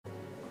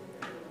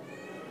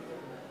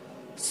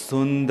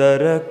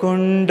सुंदर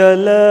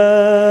कुंडल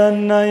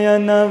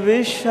नयन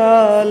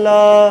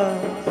विशाला,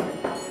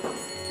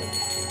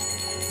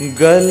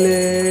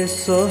 गले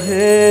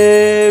सोहे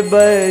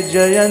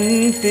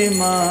वैजयंती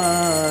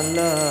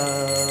माला।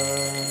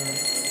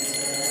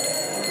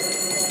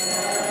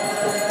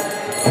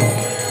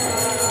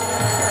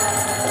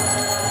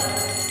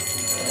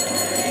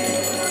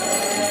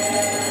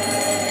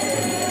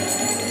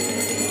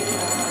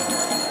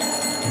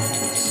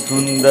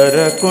 सुंदर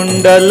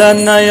कुंडल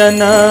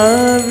नयन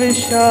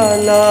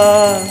विशाला,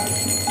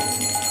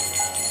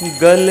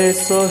 गले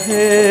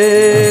सोहे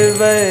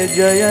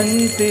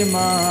वैजयंती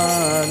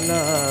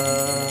माला।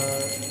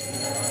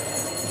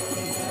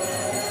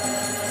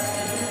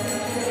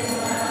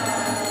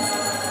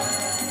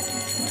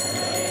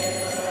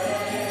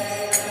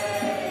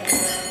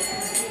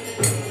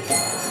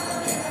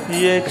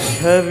 ये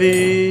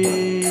छवि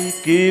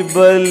की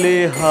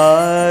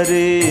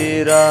बलिहारी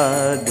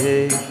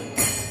राधे,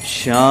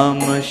 श्याम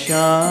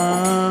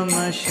श्याम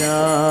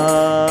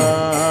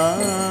श्याम।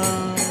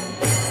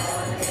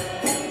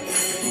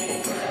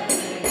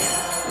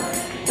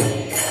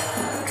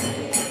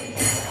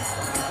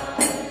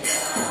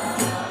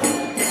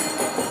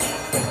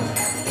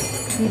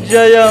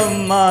 जय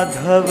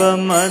माधव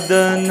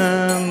मदन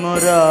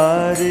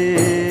मुरारी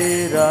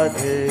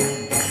राधे,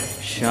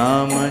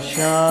 श्याम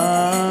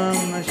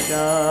श्याम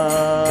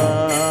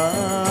श्याम।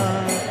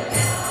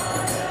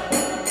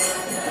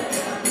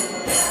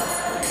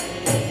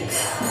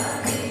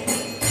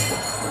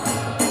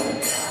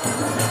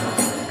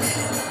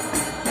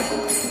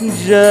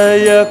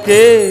 जय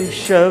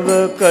केशव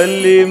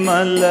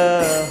कलिमल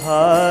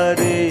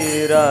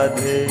हारी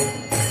राधे,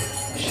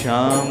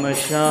 श्याम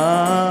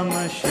श्याम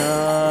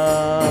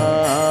श्याम।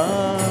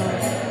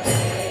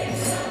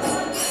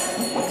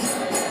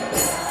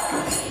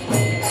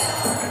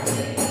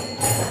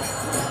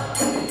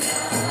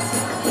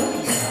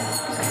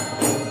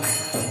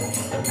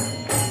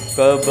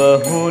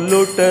 कबहू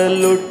लुट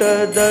लुट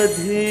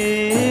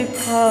दधी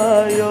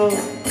खायो,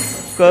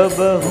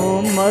 कबहू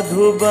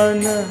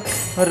मधुबन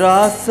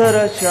रास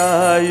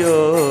रचायो।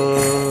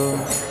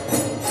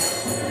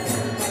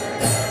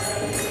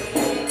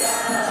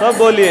 सब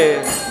बोलिए।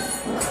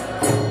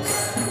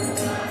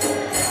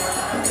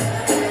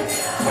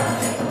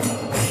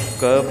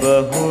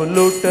 कबहू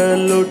लुट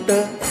लुट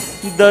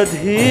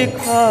दधी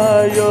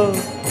खायो,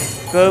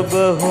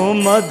 कबहू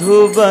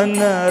मधुबन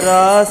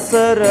रास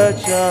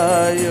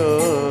रचायो।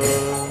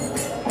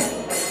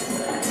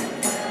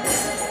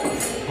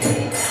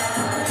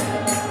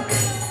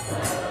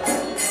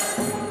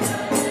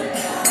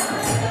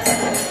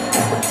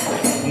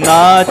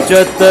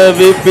 नाचत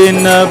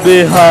विपिन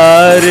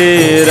बिहारी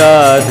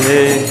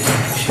राधे,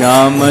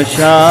 श्याम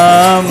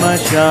श्याम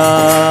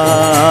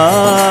श्याम।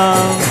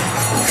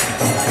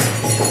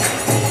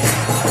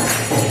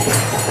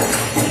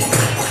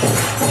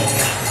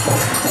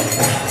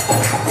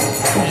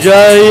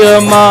 जय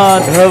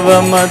माधव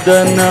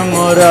मदन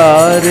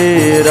मुरारी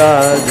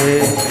राधे,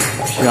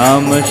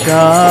 श्याम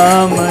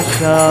श्याम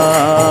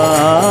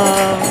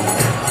श्याम।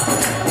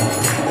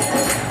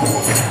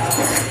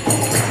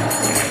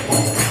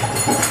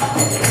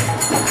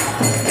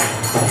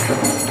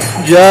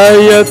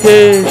 जय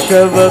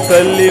केशव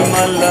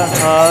कलिमल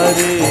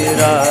हारी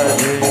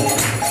राधे,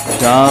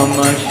 श्याम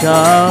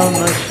श्याम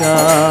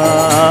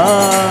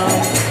श्याम।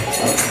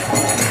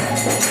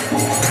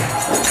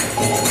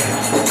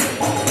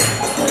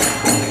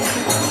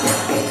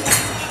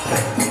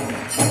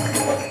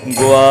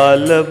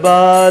 ग्वाल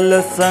बाल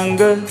संग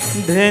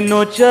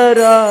धेनु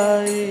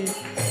चराई,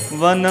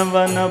 वन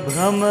वन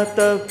भ्रमत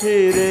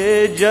फिरे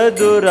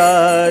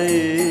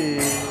जदुराई।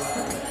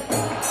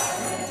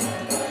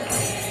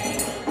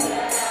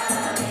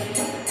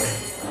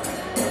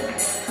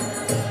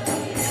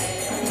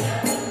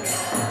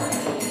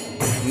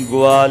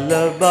 ग्वाल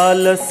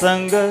बाल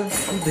संग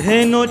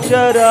धेनु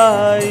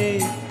चराई,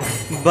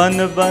 बन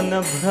बन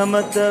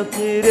भ्रमत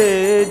फिरे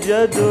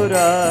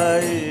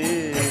जदुराई।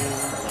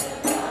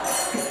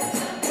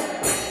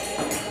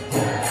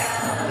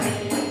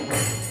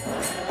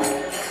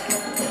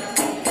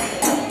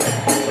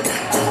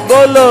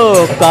 बोलो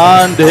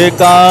कांधे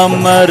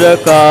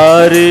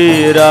कामरकारी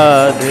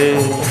राधे,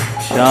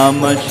 श्याम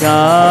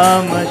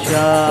श्याम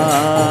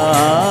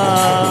श्याम।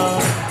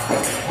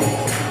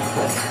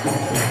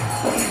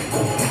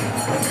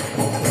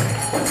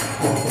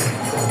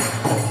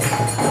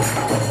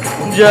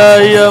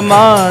 जय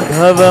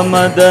माधव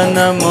मदन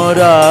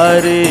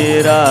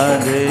मुरारी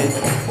राधे,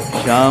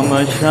 श्याम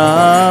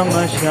श्याम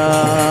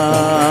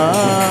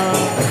श्याम।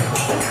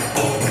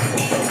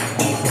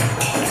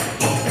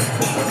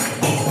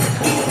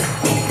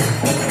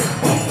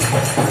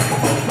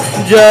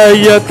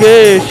 जय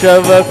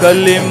केशव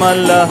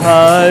कलिमल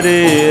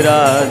हारी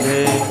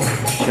राधे,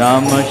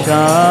 श्याम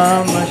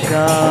श्याम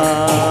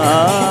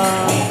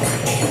श्याम।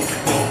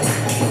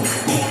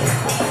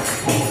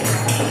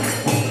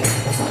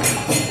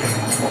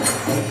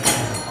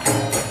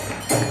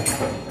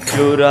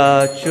 चुरा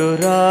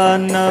चुरा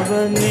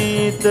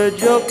नवनीत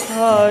जो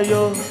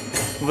खायो,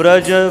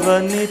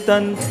 व्रजवनि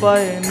तन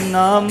पै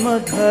नाम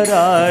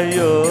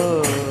धरायो।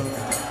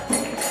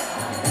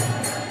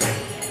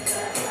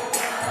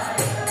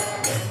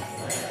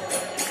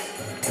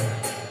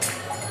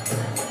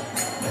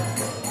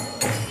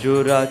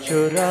 चुरा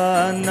चुरा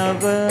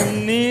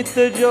नवनीत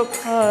जो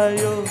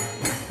खायो,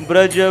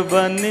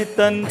 ब्रजवनि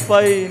तन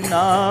पै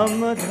नाम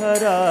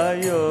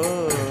धरायो।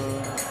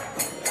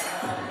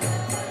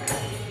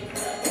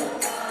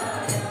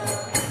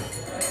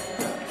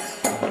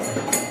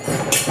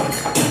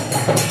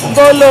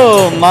 बोलो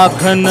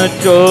माखन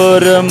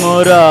चोर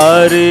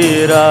मुरारी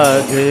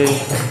राधे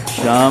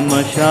श्याम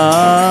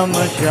श्याम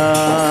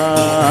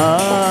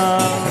श्याम।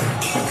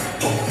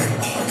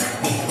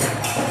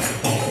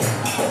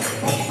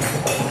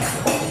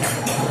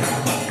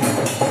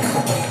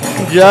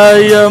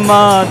 जय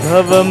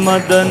माधव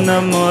मदन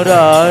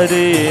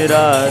मुरारी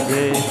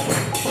राधे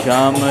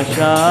श्याम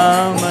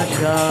श्याम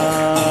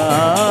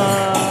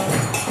श्याम।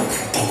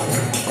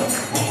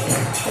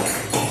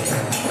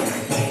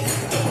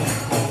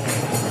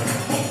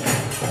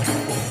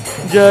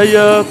 जय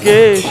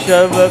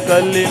केशव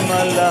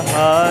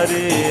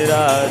कलिमलहारी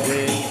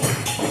राधे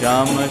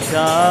श्याम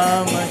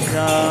श्याम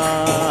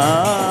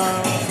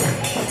श्याम।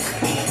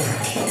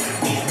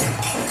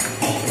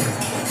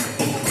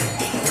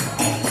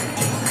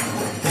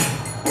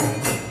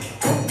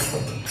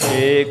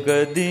 एक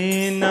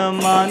दीन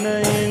मान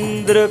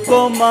इंद्र को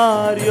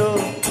मार्यो,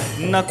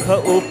 नख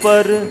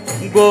ऊपर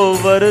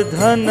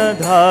गोवर्धन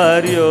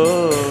धार्यो।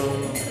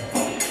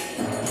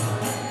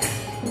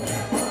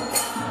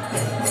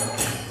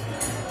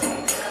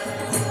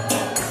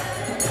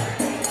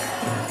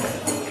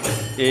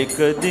 एक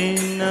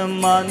दिन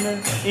मन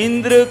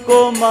इंद्र को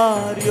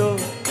मार्यो,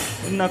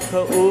 नख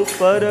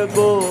ऊपर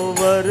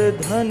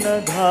गोवर्धन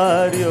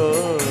धार्यो।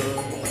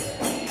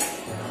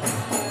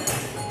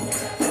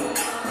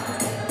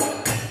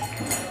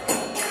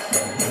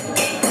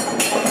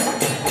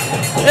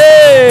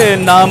 ए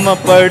नाम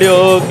पढ़्यो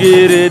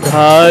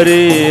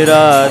गिरधारी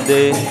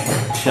राधे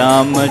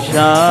श्याम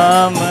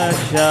श्याम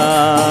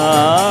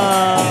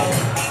श्याम।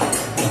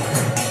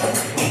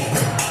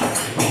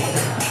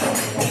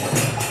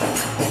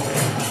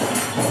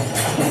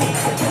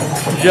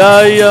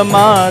 जय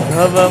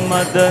माधव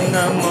मदन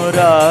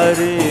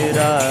मुरारी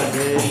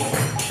राधे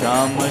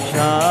श्याम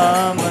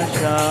श्याम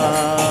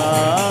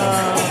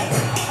श्याम।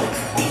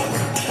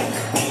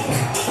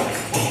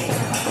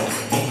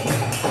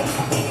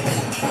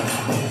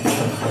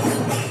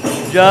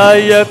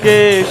 जय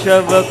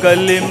केशव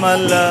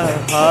कलिमल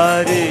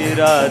हारी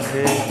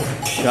राधे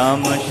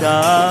श्याम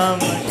श्याम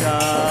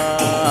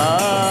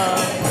श्याम।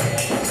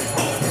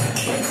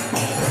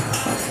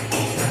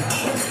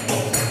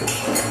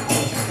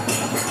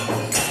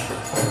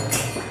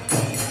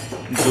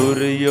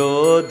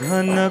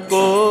 दुर्योधन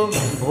को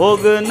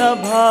भोग न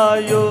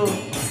भायो,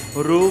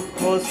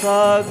 रूखो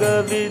साग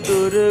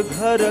विदुर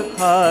घर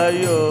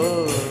खायो।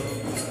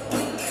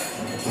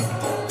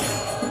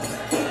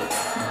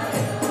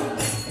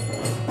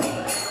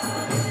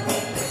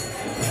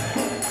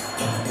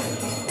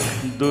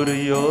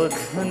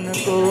 दुर्योधन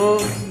को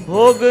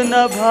भोग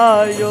न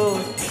भायो,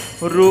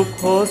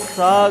 रूखो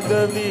साग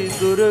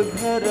विदुर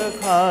घर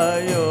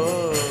खायो।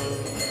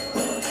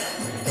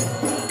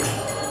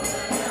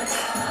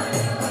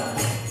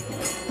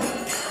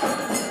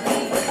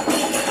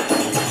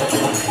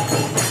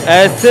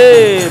 ऐसे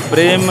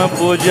प्रेम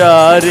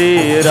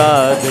पुजारी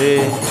राधे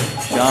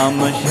श्याम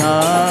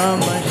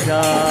श्याम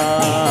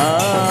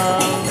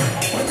श्याम।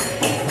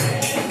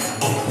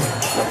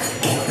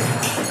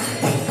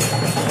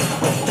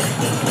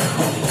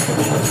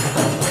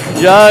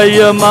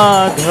 जय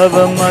माधव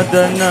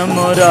मदन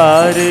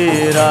मुरारी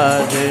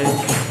राधे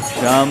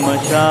श्याम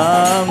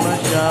श्याम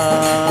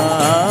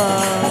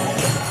श्याम।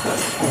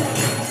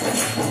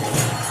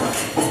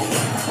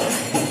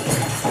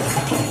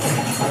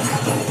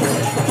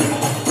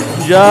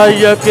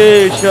 जय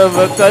केशव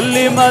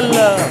कलिमल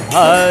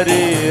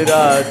हरि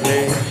राधे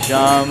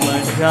श्याम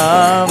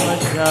श्याम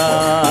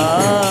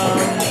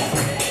श्याम।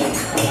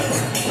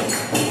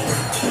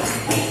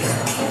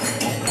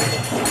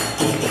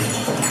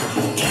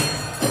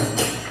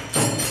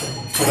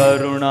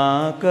 करुणा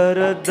कर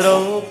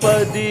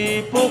द्रौपदी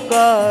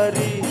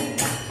पुकारी,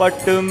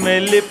 पट में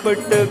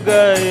लिपट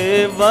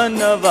गए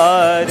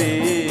वनवारी।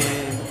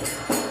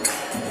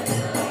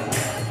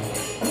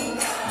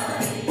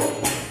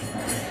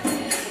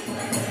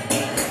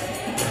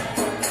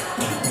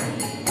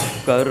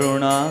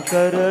 करुणा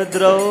कर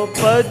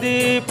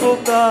द्रौपदी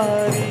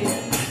पुकारी,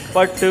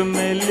 पट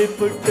में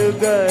लिपट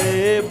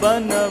गए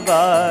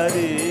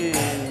बनवारी।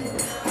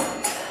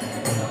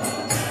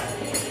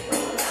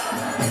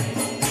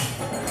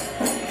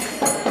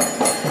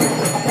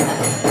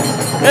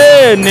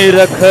 ए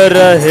निरख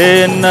रहे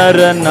नर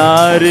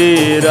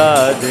नारी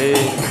राधे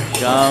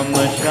श्याम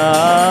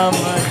श्याम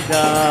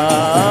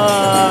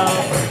श्याम।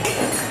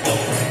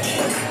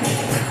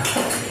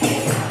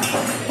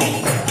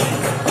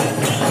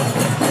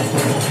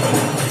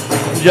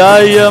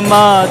 जय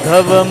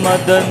माधव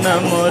मदन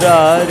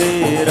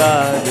मुरारी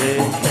राधे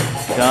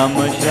श्याम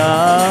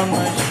श्याम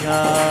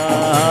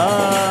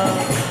श्याम।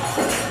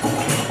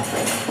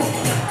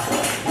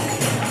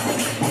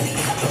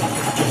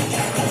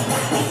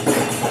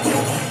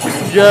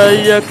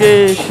 जय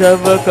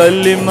केशव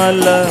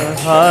कलिमल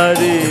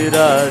हारी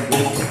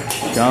राधे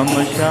श्याम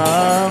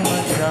श्याम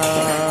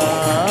श्याम।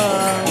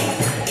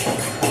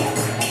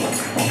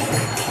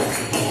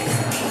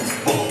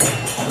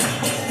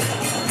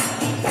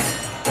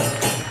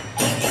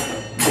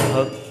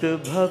 भक्त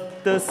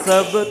भक्त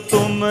सब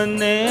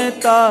तुमने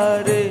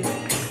तारे,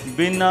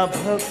 बिना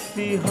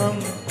भक्ति हम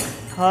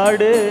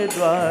हाड़े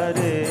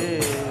द्वारे।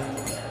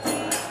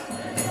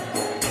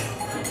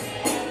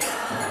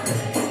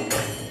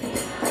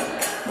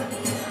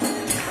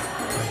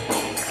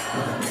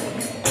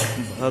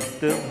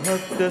 भक्त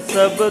भक्त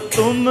सब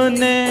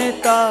तुमने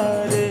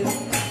तारे,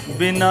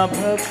 बिना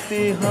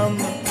भक्ति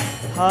हम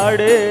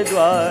हाड़े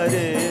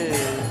द्वारे।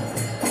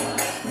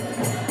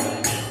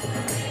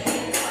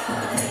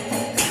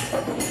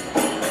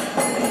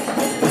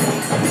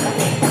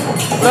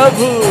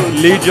 प्रभु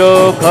लीजो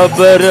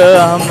खबर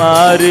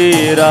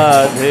हमारी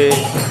राधे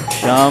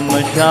श्याम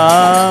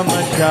श्याम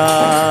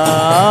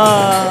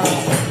श्याम।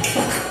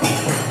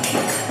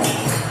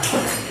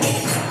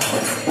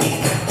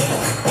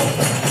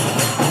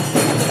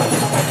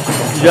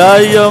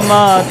 जय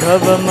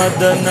माधव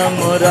मदन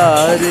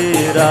मुरारी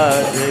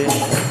राधे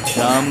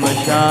श्याम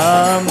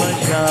श्याम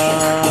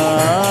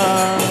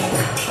श्याम।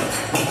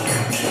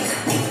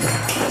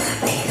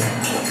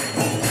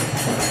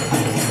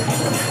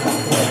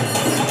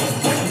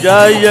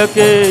 जय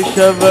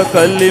केशव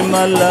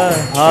कलिमल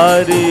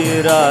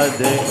हारी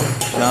राधे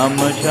श्याम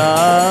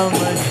श्याम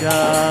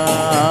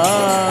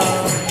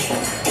श्याम।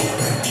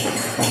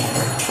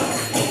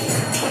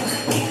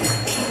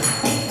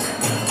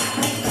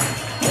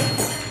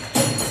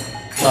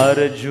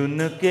 अर्जुन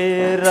के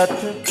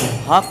रथ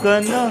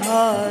हाकन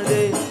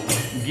हारे,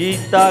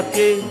 गीता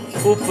के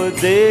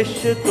उपदेश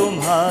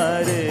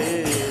तुम्हारे।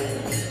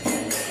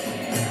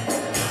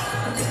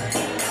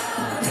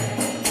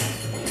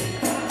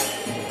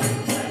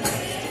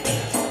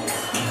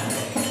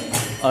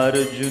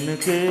 अर्जुन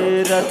के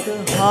रथ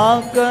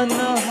हाकन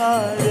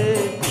हारे,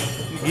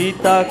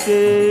 गीता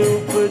के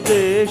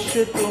उपदेश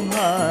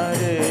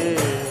तुम्हारे।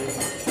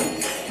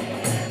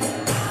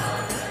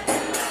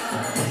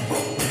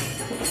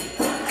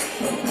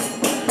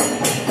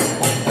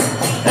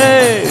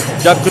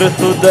 चक्र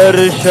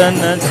सुदर्शन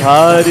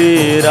धारी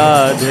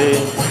राधे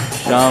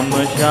श्याम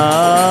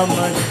श्याम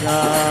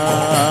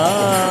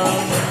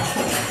श्याम।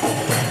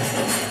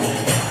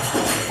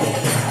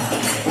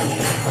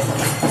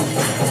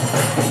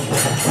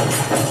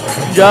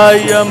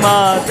 जय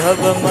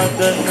माधव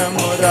मदन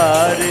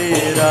मुरारी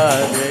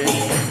राधे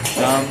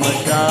श्याम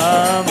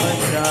श्याम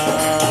श्याम।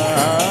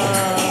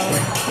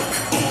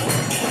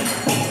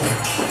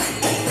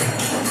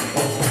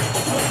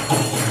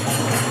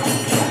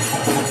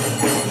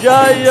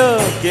 जय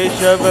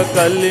केशव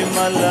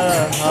कलिमल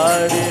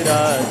हारी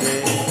राधे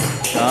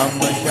श्याम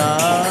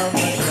श्याम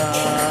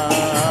श्याम।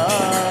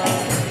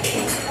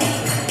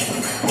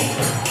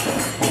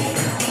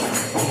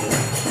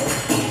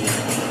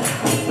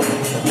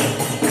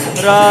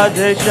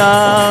 राधे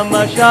श्याम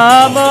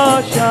श्याम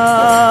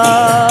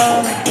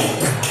श्याम।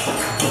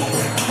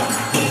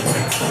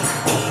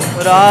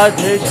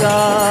 राधे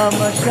श्याम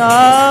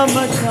श्याम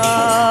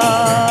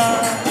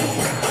श्याम।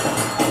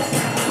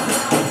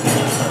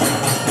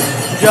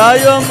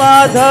 जय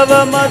माधव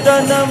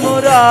मदन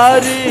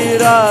मुरारी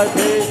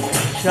राधे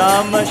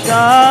श्याम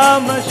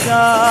श्याम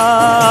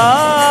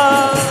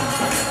श्याम।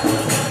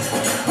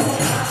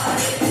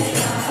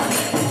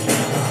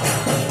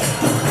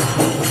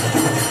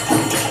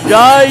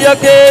 जय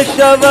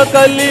केशव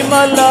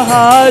कलिमल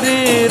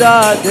हारी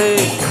राधे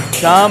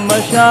श्याम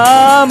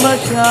श्याम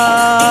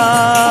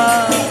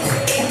श्याम।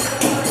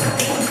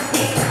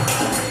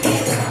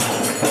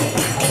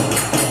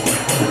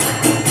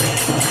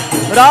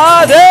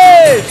 राधे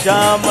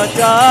श्याम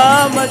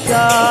श्याम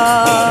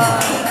श्याम।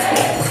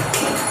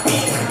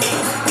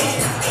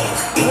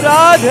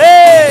 राधे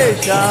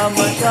श्याम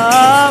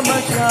श्याम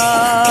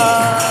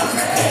श्याम।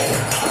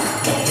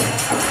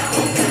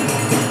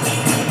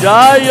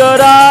 जय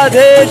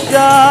राधे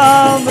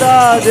श्याम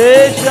राधे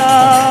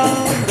श्याम।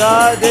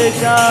 राधे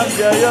श्याम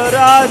जय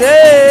राधे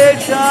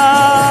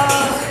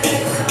श्याम।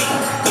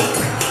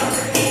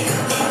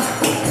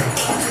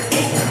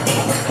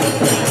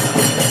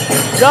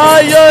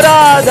 जय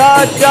राधा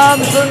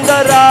श्याम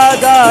सुंदर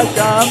राधा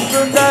श्याम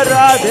सुंदर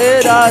राधे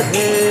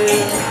राधे।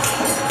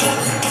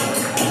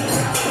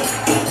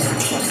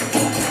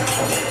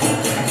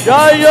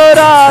 जय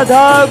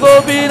राधा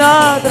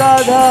गोपीनाथ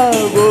राधा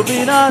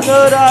गोपीनाथ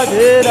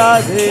राधे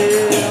राधे।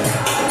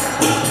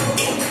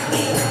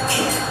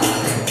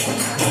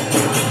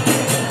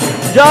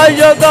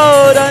 जय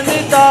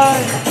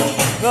गौरनिताय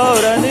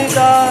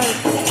गौरनिताय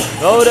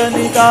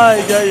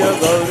गौरनिताय जय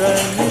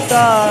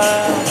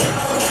गौरनिताय।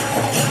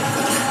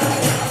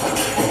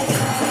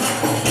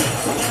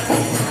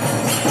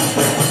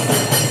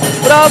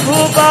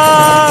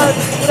 प्रभुपाद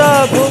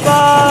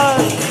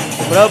प्रभुपाद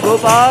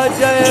प्रभुपाद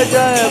जय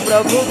जय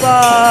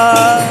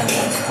प्रभुपाद।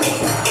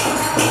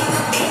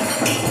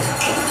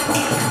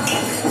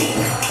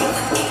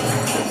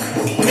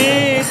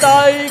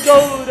 निताई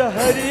गौर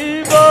हरि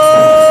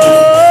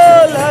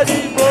बोल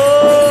हरि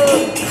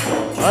बोल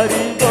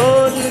हरि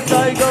बोल।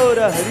 निताई गौर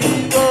हरि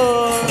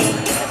बोल।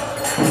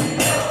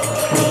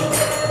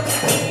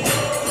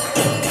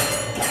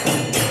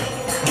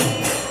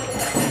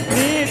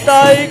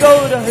 निताई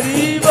गौर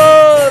हरि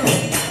बोल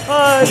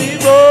हरि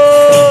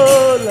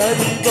बोल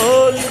हरि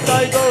बोल।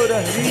 निताई गौर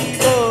हरि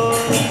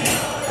बोल।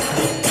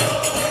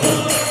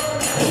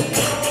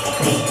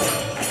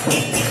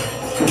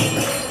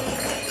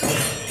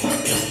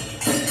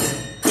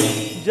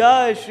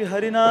 जय श्री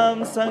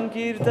हरिनाम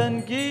संकीर्तन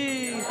की।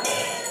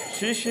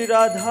 श्री श्री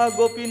राधा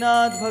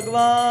गोपीनाथ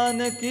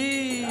भगवान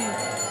की।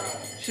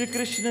 श्री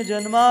कृष्ण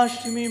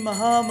जन्माष्टमी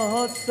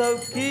महामहोत्सव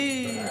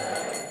की।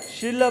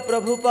 श्रील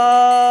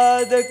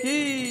प्रभुपाद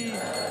की।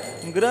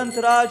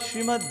 ग्रंथराज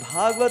श्रीमद्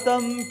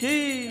भागवतम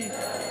की।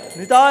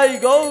 निताई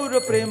गौर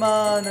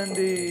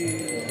प्रेमानंदी।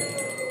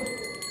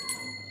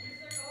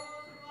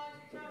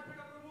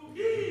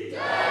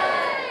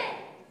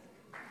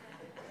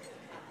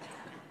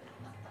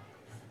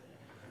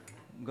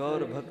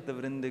 गौर भक्त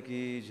वृंद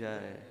की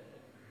जय।